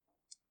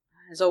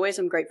As always,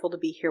 I'm grateful to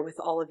be here with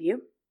all of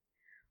you.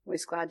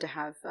 Always glad to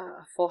have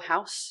a full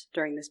house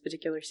during this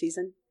particular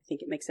season. I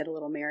think it makes it a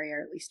little merrier,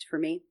 at least for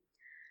me.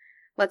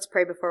 Let's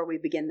pray before we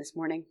begin this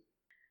morning.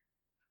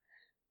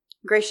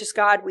 Gracious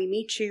God, we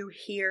meet you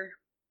here,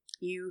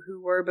 you who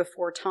were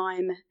before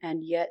time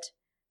and yet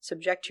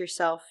subject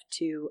yourself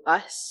to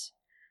us,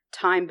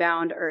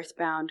 time-bound,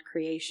 earth-bound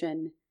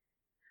creation.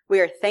 We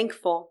are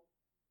thankful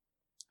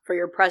for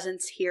your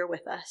presence here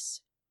with us.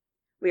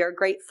 We are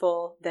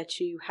grateful that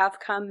you have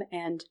come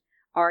and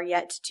are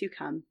yet to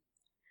come.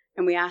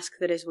 And we ask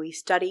that as we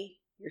study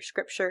your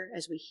scripture,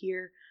 as we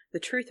hear the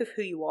truth of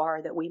who you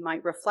are, that we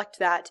might reflect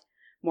that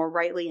more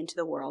rightly into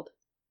the world.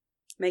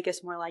 Make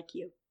us more like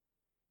you.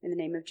 In the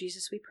name of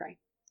Jesus we pray.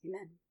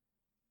 Amen.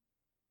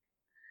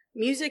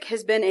 Music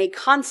has been a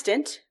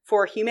constant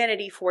for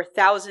humanity for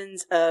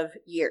thousands of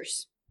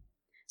years.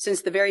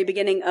 Since the very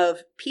beginning of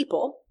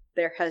people,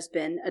 there has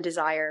been a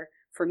desire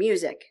for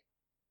music.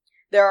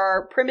 There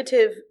are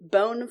primitive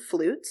bone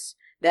flutes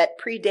that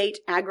predate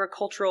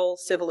agricultural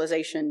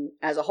civilization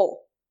as a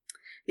whole.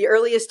 The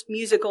earliest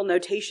musical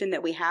notation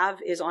that we have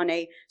is on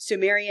a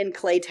Sumerian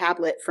clay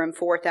tablet from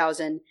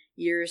 4,000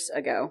 years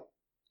ago.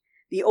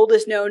 The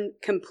oldest known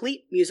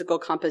complete musical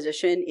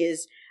composition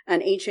is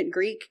an ancient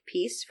Greek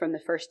piece from the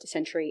 1st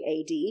century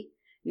AD,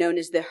 known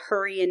as the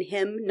Hurrian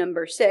Hymn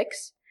number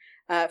 6,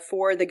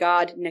 for the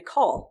god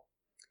Nikal.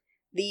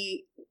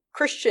 The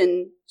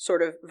Christian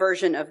sort of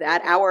version of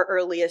that, our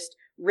earliest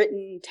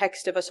written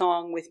text of a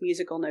song with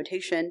musical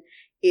notation,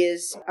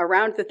 is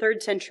around the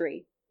 3rd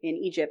century in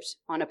Egypt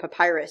on a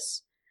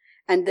papyrus.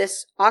 And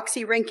this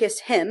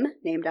Oxyrhynchus hymn,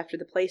 named after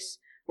the place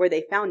where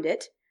they found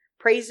it,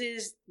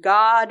 praises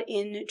God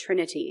in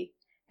Trinity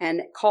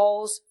and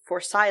calls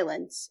for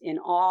silence in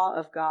awe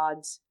of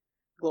God's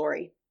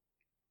glory.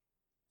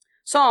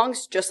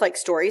 Songs, just like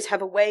stories,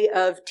 have a way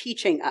of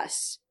teaching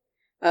us,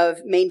 of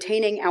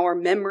maintaining our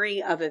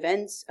memory of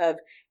events, of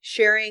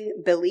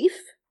sharing belief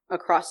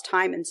across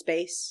time and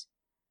space,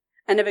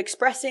 and of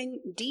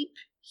expressing deep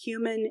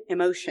human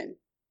emotion.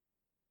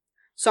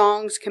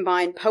 Songs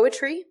combine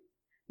poetry,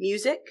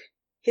 music,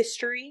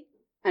 history,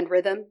 and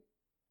rhythm.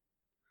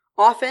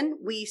 Often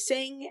we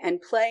sing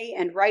and play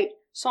and write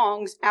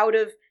songs out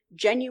of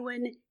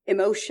genuine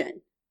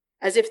emotion,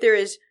 as if there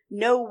is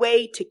no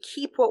way to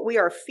keep what we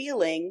are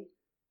feeling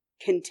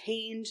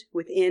contained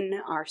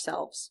within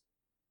ourselves.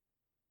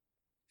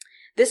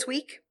 This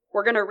week,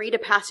 we're going to read a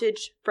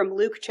passage from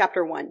Luke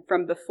chapter 1,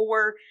 from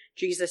before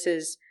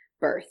Jesus'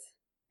 birth.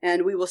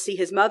 And we will see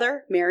his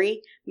mother,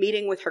 Mary,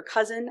 meeting with her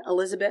cousin,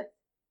 Elizabeth.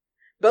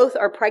 Both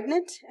are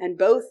pregnant, and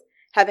both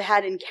have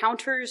had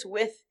encounters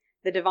with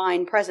the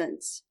divine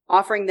presence,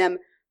 offering them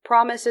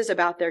promises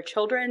about their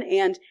children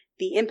and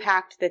the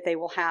impact that they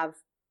will have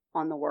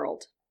on the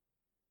world.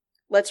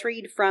 Let's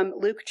read from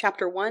Luke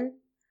chapter 1,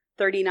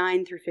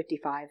 39 through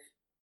 55.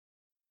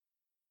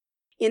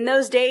 In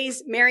those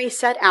days, Mary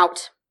set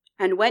out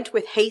and went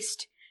with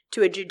haste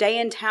to a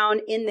Judean town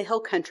in the hill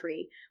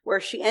country, where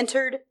she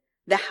entered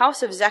the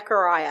house of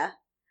Zechariah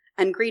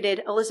and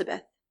greeted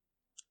Elizabeth.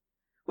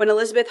 When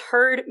Elizabeth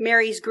heard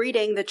Mary's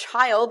greeting, the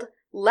child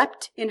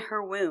leapt in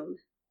her womb,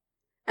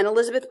 and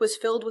Elizabeth was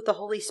filled with the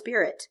Holy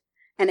Spirit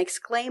and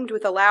exclaimed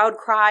with a loud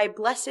cry,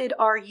 "Blessed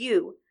are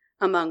you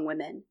among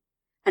women,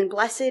 and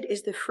blessed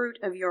is the fruit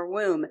of your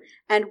womb.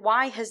 And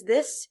why has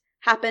this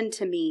happened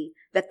to me,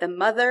 that the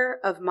mother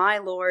of my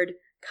Lord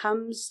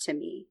comes to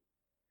me?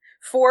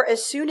 For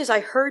as soon as I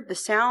heard the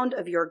sound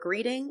of your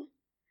greeting,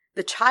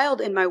 the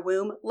child in my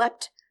womb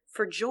leapt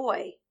for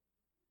joy.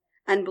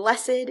 And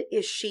blessed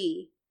is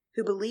she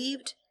who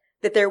believed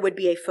that there would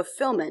be a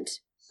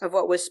fulfillment of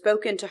what was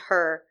spoken to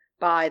her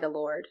by the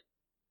Lord."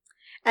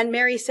 And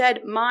Mary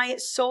said, "My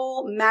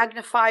soul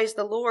magnifies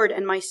the Lord,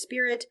 and my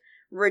spirit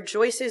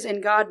rejoices in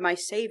God my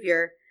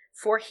Savior,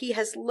 for he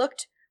has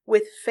looked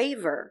with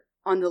favor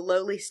on the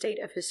lowly state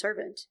of his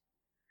servant.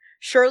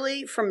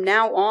 Surely from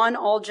now on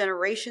all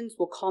generations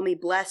will call me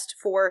blessed,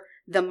 for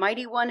the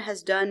Mighty One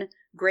has done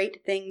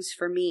great things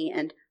for me,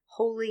 and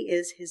holy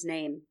is his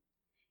name.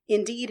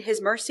 Indeed,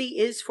 his mercy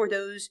is for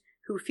those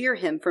who fear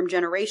him from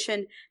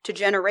generation to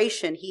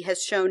generation. He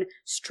has shown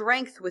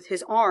strength with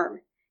his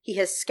arm. He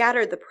has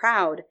scattered the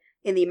proud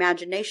in the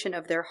imagination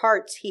of their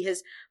hearts. He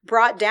has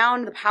brought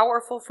down the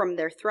powerful from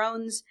their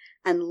thrones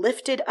and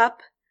lifted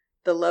up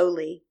the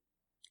lowly.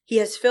 He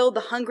has filled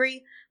the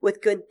hungry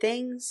with good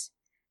things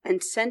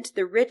and sent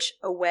the rich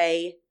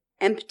away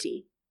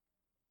empty.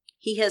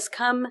 He has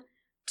come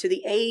to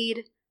the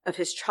aid of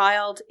his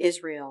child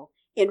Israel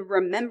in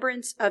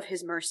remembrance of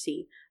his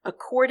mercy,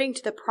 according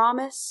to the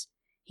promise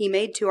he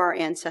made to our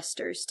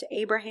ancestors, to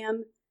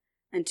Abraham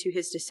and to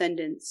his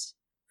descendants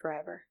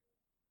forever."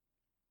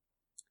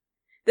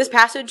 This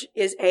passage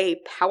is a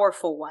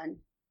powerful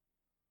one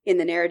in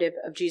the narrative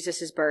of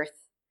Jesus'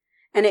 birth,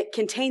 and it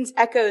contains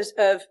echoes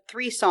of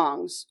 3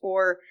 songs,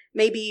 or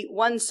maybe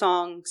one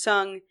song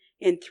sung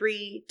in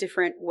 3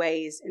 different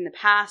ways, in the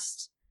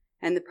past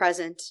and the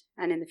present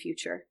and in the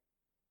future.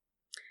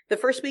 The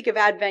first week of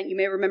Advent, you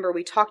may remember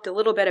we talked a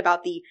little bit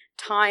about the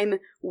time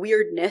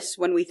weirdness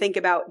when we think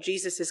about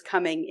Jesus'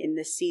 coming in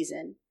this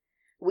season.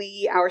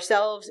 We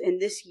ourselves in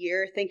this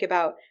year think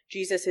about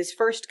Jesus'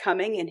 first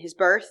coming in his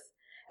birth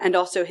and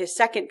also his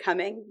second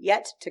coming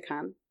yet to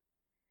come.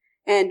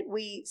 And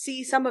we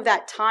see some of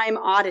that time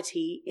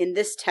oddity in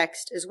this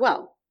text as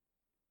well.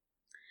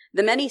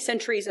 The many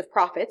centuries of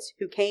prophets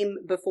who came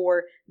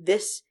before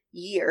this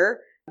year,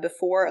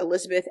 before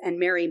Elizabeth and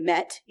Mary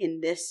met in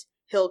this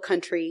hill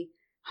country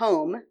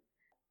home,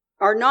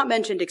 are not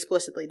mentioned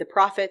explicitly, the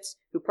prophets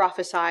who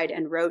prophesied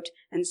and wrote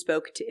and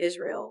spoke to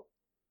Israel.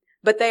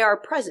 But they are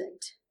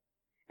present.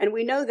 And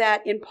we know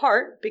that in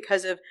part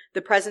because of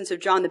the presence of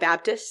John the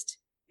Baptist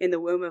in the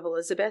womb of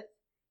Elizabeth,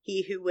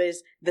 he who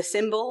was the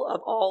symbol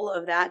of all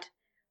of that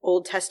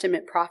Old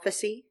Testament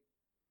prophecy.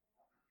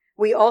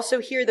 We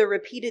also hear the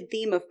repeated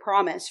theme of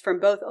promise from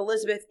both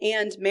Elizabeth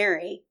and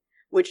Mary,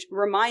 which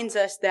reminds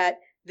us that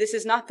this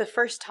is not the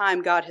first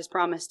time God has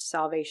promised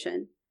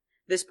salvation.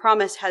 This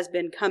promise has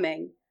been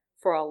coming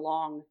for a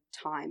long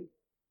time.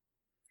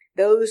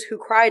 Those who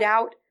cried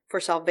out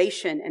for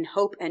salvation and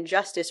hope and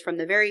justice from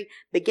the very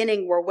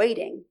beginning were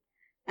waiting,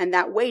 and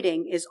that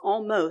waiting is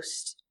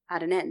almost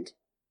at an end.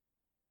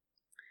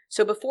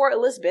 So before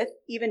Elizabeth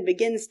even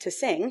begins to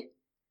sing,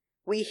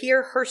 we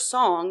hear her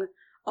song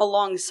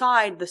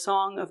alongside the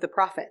song of the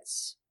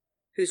prophets,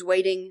 whose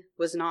waiting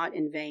was not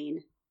in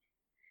vain.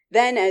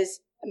 Then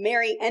as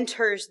Mary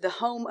enters the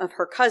home of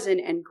her cousin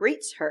and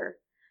greets her,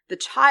 the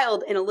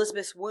child in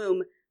Elizabeth's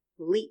womb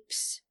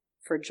leaps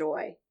for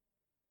joy.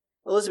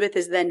 Elizabeth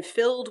is then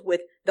filled with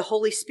the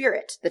Holy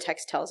Spirit, the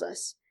text tells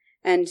us,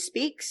 and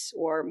speaks,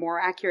 or more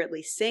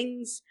accurately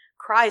sings,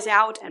 cries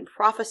out, and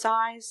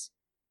prophesies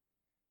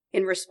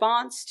in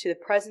response to the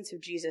presence of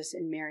Jesus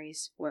in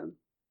Mary's womb.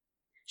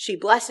 She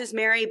blesses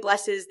Mary,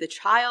 blesses the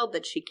child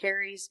that she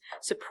carries,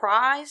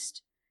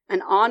 surprised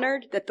and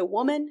honored that the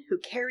woman who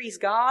carries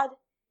God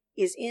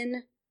is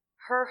in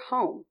her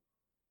home.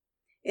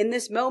 In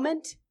this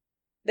moment,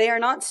 they are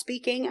not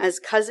speaking as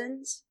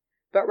cousins,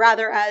 but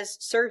rather as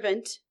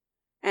servant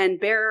and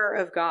bearer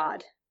of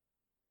God.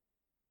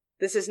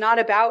 This is not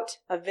about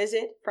a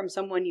visit from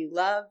someone you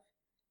love.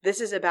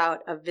 This is about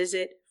a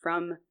visit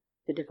from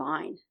the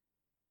divine.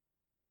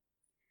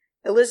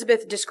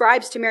 Elizabeth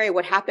describes to Mary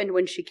what happened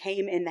when she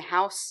came in the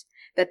house,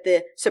 that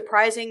the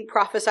surprising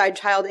prophesied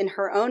child in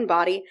her own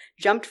body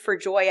jumped for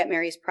joy at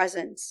Mary's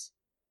presence.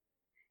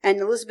 And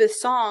Elizabeth's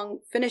song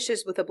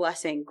finishes with a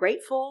blessing,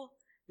 grateful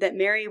that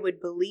Mary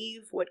would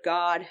believe what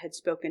God had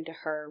spoken to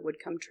her would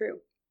come true.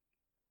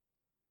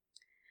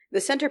 The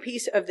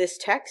centerpiece of this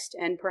text,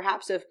 and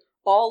perhaps of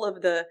all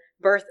of the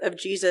birth of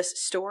Jesus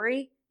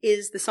story,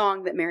 is the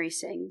song that Mary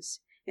sings,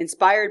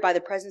 inspired by the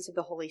presence of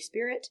the Holy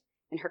Spirit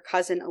and her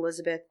cousin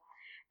Elizabeth,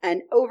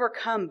 and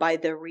overcome by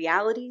the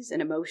realities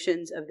and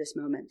emotions of this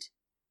moment.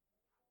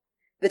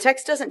 The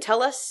text doesn't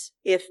tell us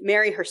if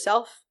Mary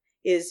herself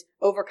is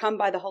overcome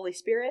by the Holy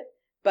Spirit,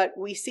 but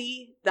we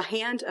see the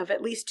hand of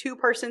at least two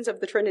persons of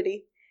the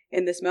Trinity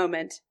in this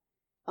moment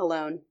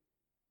alone.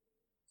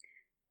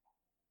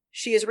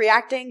 She is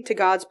reacting to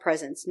God's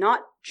presence,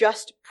 not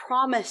just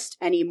promised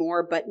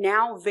anymore, but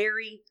now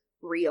very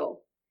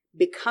real,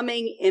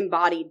 becoming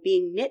embodied,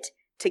 being knit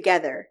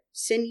together,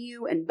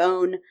 sinew and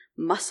bone,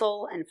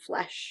 muscle and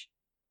flesh,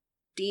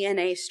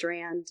 DNA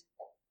strand.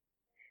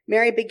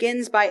 Mary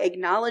begins by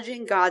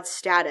acknowledging God's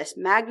status,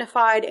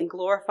 magnified and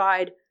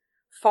glorified,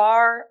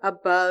 far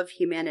above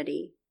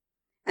humanity,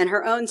 and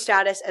her own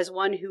status as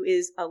one who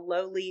is a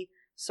lowly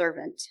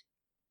servant.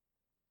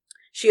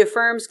 She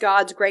affirms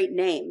God's great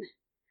name,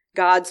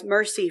 God's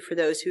mercy for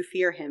those who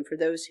fear him, for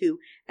those who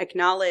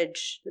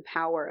acknowledge the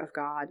power of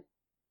God.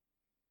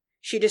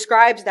 She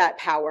describes that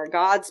power,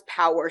 God's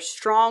power,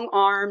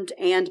 strong-armed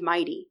and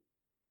mighty.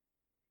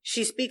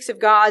 She speaks of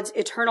God's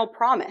eternal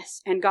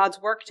promise and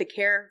God's work to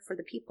care for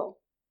the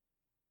people.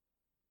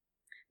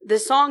 The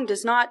song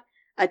does not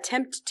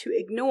attempt to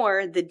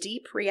ignore the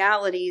deep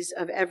realities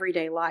of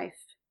everyday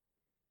life.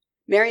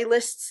 Mary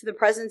lists the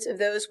presence of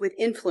those with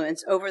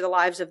influence over the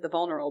lives of the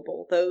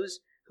vulnerable, those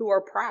who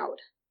are proud,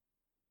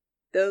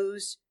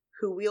 those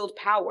who wield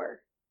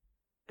power,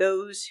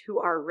 those who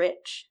are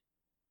rich.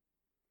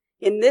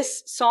 In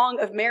this song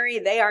of Mary,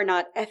 they are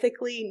not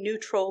ethically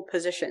neutral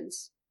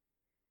positions,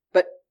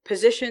 but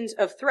positions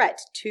of threat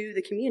to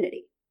the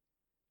community.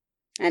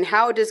 And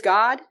how does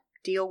God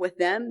deal with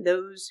them,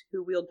 those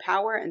who wield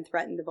power and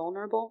threaten the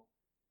vulnerable?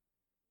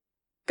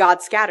 God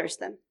scatters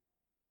them,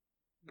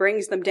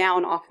 brings them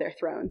down off their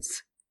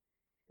thrones,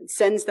 and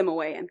sends them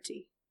away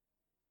empty.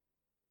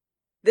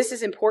 This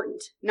is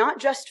important, not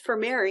just for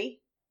Mary,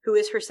 who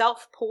is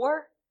herself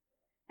poor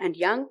and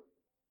young,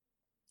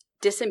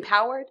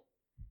 disempowered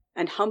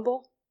and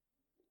humble,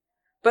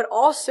 but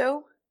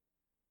also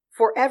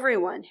for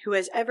everyone who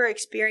has ever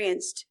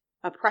experienced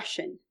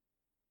oppression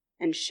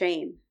and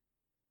shame,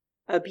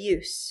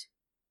 abuse,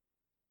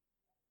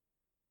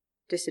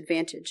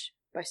 disadvantage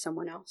by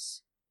someone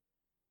else.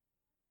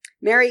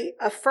 Mary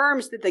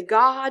affirms that the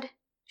God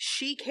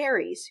she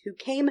carries, who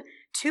came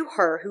to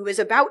her, who is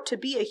about to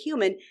be a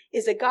human,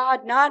 is a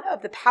God not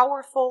of the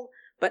powerful,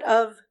 but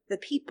of the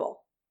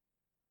people.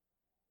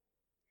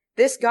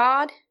 This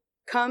God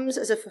comes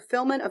as a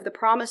fulfillment of the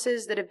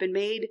promises that have been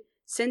made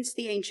since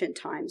the ancient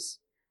times,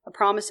 a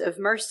promise of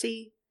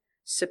mercy,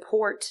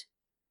 support,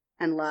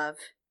 and love.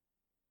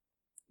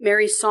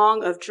 Mary's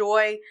song of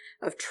joy,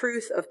 of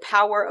truth, of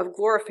power, of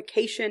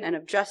glorification, and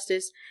of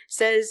justice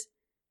says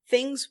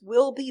things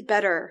will be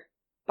better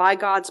by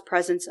God's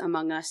presence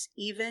among us,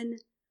 even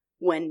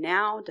when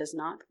now does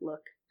not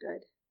look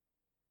good.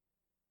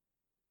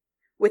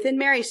 Within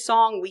Mary's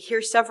song, we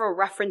hear several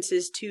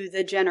references to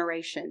the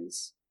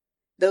generations,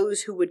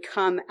 those who would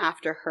come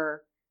after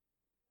her.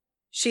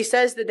 She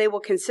says that they will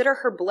consider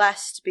her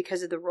blessed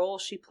because of the role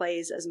she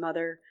plays as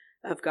Mother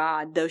of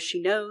God, though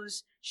she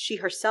knows she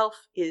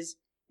herself is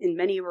in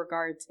many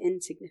regards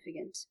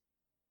insignificant.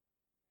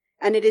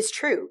 And it is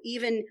true,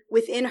 even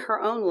within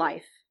her own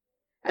life,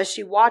 as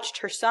she watched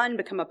her son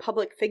become a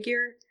public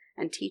figure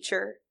and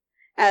teacher,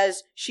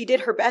 as she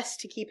did her best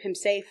to keep him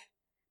safe,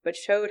 but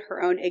showed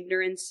her own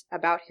ignorance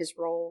about his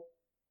role,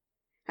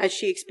 as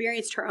she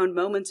experienced her own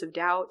moments of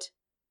doubt,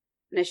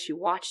 and as she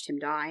watched him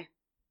die.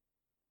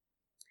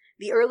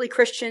 The early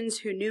Christians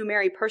who knew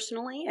Mary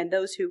personally and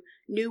those who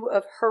knew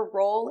of her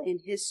role in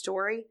his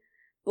story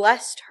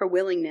blessed her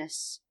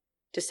willingness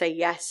to say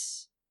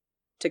yes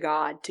to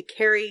God, to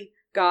carry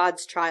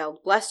God's child,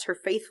 blessed her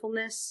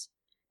faithfulness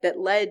that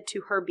led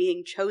to her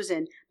being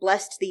chosen,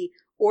 blessed the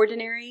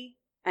ordinary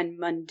and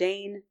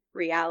mundane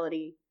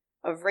reality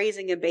of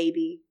raising a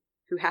baby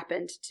who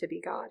happened to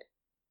be God.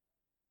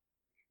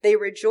 They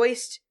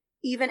rejoiced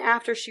even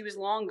after she was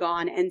long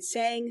gone and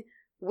sang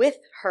with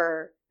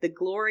her the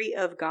glory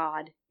of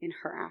God in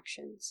her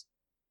actions.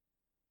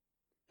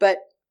 But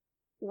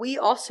we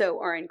also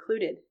are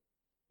included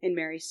in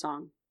Mary's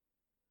song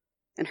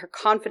and her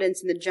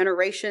confidence in the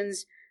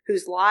generations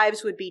whose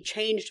lives would be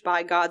changed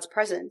by God's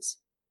presence.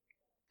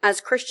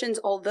 As Christians,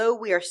 although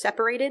we are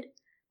separated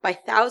by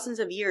thousands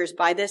of years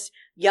by this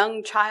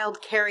young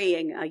child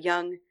carrying a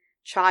young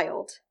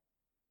child,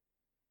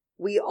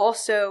 we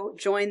also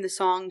join the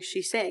song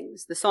she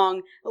sings, the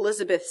song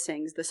Elizabeth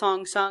sings, the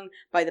song sung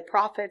by the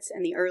prophets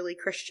and the early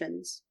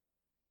Christians,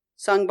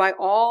 sung by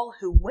all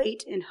who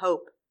wait in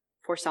hope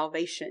for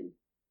salvation,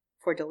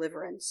 for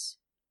deliverance.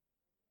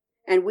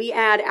 And we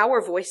add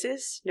our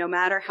voices, no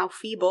matter how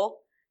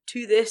feeble,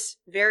 to this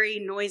very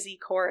noisy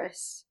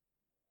chorus,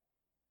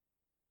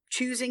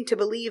 choosing to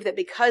believe that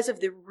because of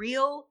the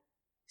real,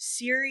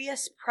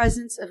 serious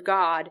presence of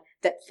God,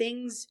 that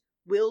things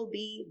will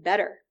be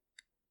better,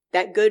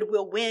 that good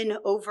will win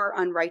over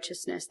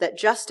unrighteousness, that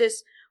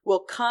justice will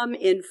come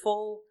in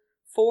full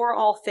for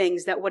all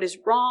things, that what is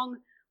wrong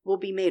will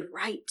be made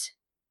right,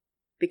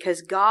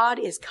 because God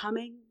is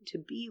coming to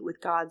be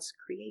with God's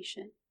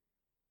creation.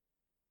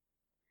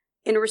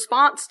 In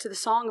response to the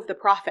song of the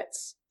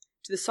prophets,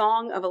 to the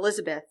song of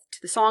Elizabeth, to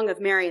the song of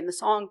Mary, and the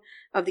song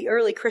of the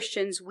early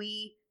Christians,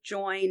 we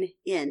join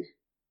in.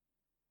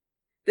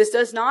 This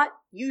does not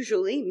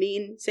usually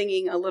mean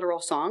singing a literal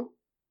song,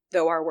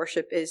 though our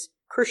worship is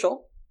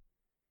crucial.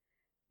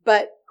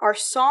 But our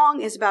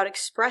song is about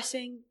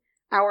expressing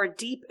our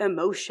deep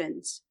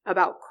emotions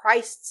about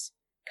Christ's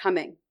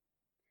coming,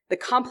 the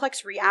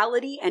complex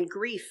reality and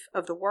grief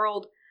of the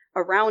world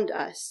around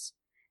us,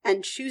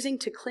 and choosing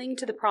to cling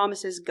to the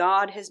promises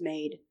God has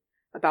made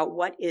about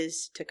what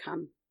is to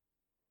come.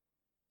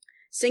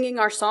 Singing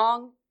our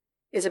song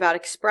is about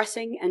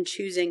expressing and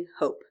choosing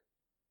hope.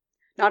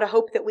 Not a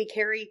hope that we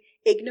carry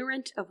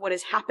ignorant of what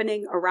is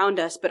happening around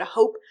us, but a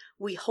hope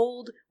we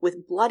hold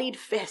with bloodied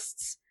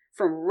fists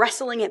from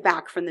wrestling it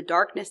back from the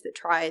darkness that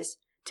tries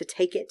to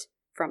take it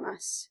from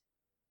us.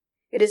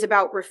 It is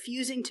about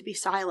refusing to be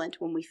silent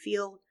when we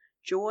feel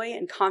joy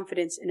and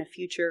confidence in a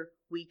future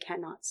we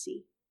cannot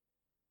see.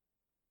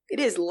 It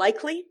is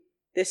likely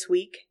this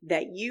week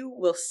that you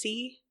will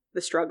see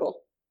the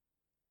struggle.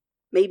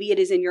 Maybe it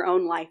is in your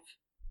own life,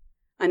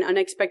 an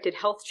unexpected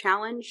health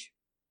challenge,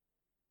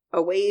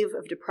 a wave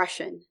of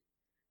depression,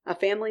 a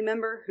family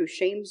member who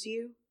shames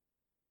you,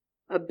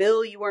 a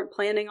bill you weren't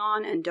planning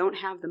on and don't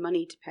have the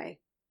money to pay.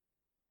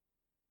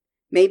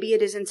 Maybe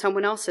it is in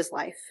someone else's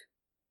life,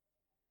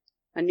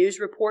 a news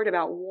report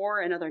about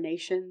war in other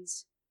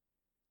nations,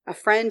 a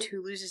friend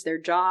who loses their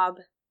job,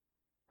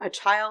 a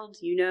child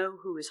you know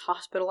who is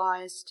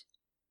hospitalized,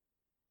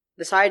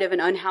 the sight of an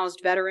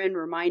unhoused veteran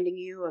reminding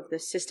you of the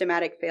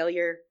systematic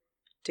failure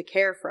to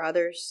care for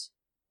others.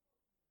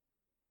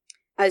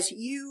 As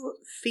you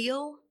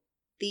feel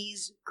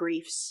these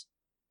griefs,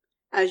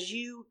 as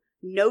you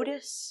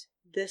notice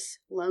this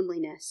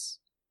loneliness,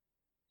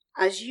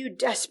 as you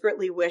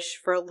desperately wish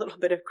for a little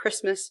bit of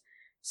Christmas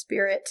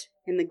spirit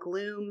in the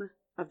gloom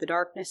of the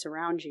darkness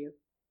around you,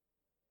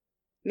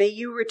 may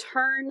you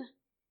return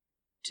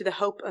to the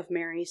hope of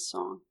Mary's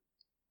song.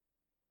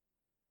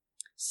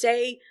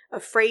 Say a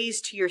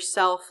phrase to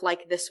yourself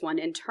like this one,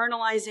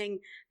 internalizing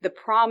the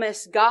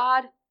promise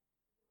God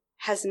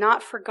has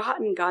not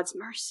forgotten God's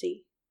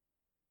mercy.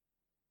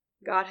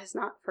 God has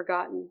not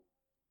forgotten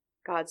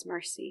God's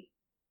mercy.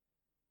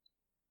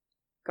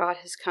 God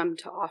has come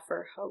to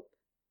offer hope.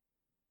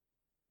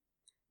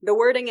 The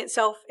wording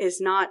itself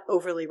is not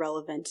overly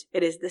relevant.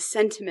 It is the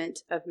sentiment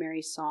of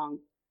Mary's song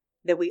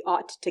that we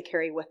ought to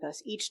carry with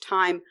us each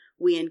time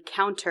we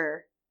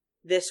encounter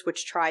this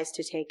which tries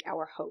to take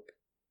our hope.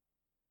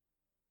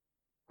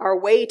 Our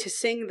way to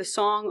sing the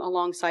song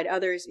alongside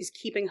others is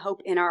keeping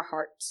hope in our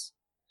hearts,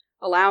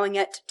 allowing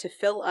it to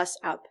fill us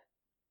up,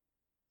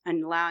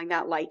 and allowing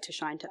that light to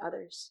shine to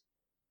others.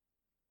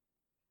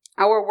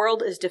 Our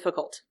world is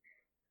difficult,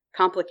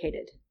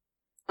 complicated,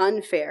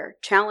 unfair,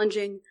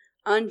 challenging,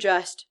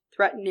 unjust,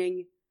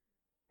 threatening,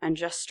 and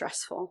just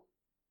stressful.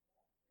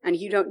 And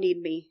you don't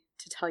need me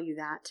to tell you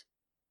that.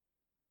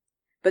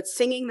 But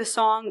singing the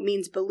song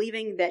means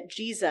believing that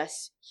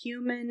Jesus,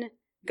 human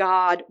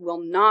God,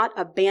 will not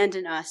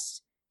abandon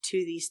us to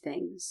these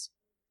things,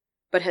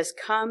 but has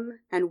come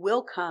and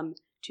will come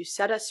to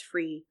set us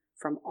free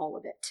from all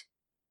of it.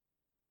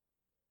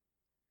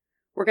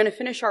 We're going to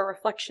finish our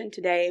reflection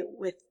today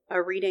with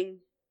a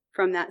reading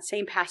from that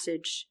same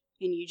passage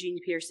in Eugene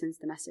Peterson's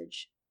The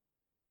Message.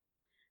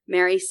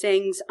 Mary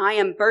sings, "I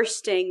am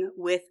bursting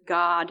with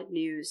God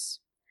news,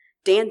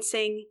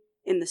 dancing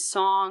in the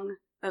song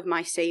of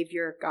my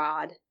Savior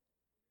God.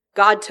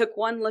 God took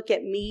one look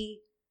at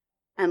me,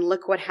 and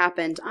look what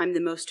happened. I'm the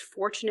most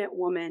fortunate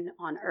woman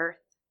on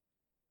earth.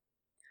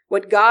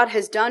 What God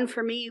has done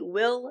for me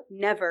will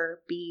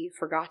never be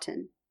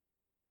forgotten.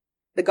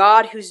 The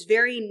God whose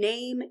very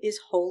name is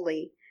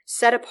holy,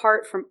 set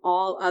apart from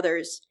all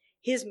others,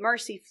 his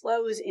mercy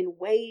flows in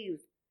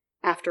wave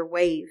after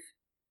wave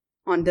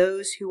on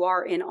those who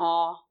are in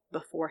awe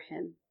before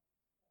him.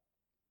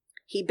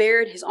 He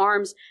bared his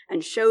arms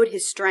and showed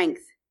his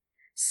strength,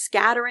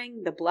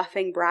 scattering the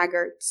bluffing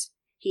braggarts.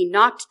 He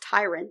knocked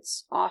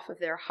tyrants off of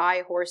their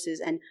high horses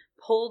and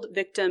pulled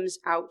victims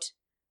out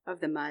of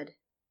the mud.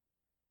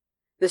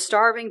 The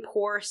starving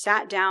poor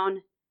sat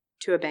down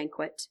to a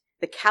banquet.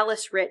 The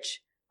callous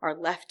rich are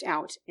left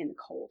out in the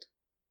cold.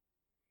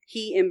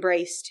 He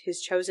embraced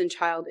his chosen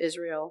child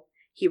Israel.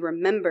 He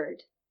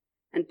remembered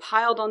and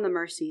piled on the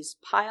mercies,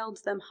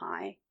 piled them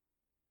high.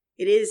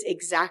 It is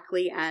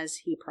exactly as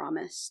he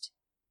promised,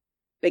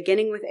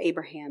 beginning with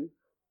Abraham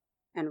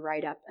and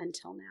right up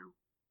until now."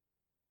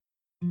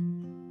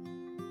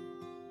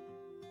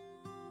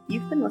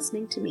 You've been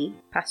listening to me,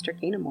 Pastor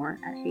Kana Moore,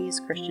 at Hayes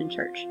Christian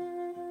Church.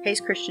 Hayes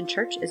Christian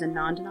Church is a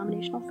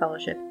non-denominational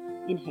fellowship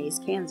in Hayes,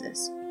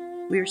 Kansas.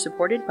 We are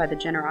supported by the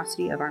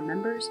generosity of our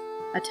members,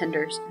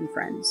 attenders, and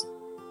friends.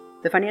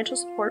 The financial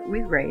support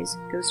we raise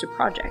goes to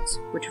projects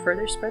which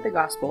further spread the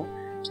gospel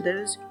to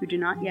those who do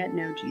not yet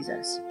know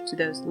Jesus, to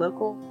those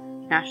local,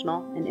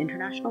 national, and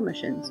international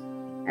missions,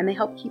 and they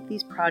help keep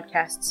these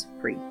podcasts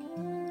free.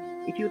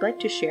 If you would like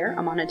to share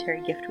a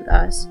monetary gift with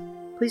us,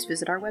 please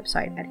visit our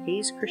website at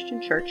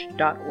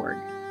hayeschristianchurch.org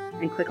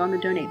and click on the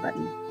donate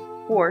button,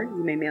 or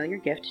you may mail your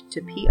gift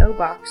to P.O.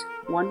 Box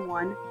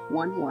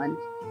 1111,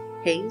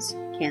 Hayes,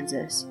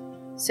 Kansas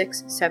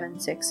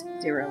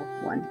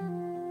 67601.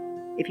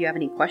 If you have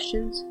any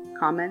questions,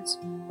 comments,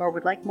 or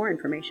would like more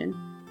information,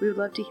 we would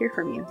love to hear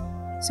from you.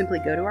 Simply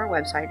go to our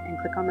website and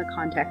click on the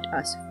Contact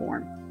Us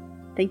form.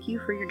 Thank you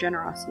for your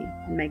generosity,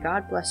 and may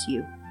God bless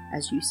you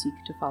as you seek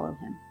to follow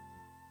him.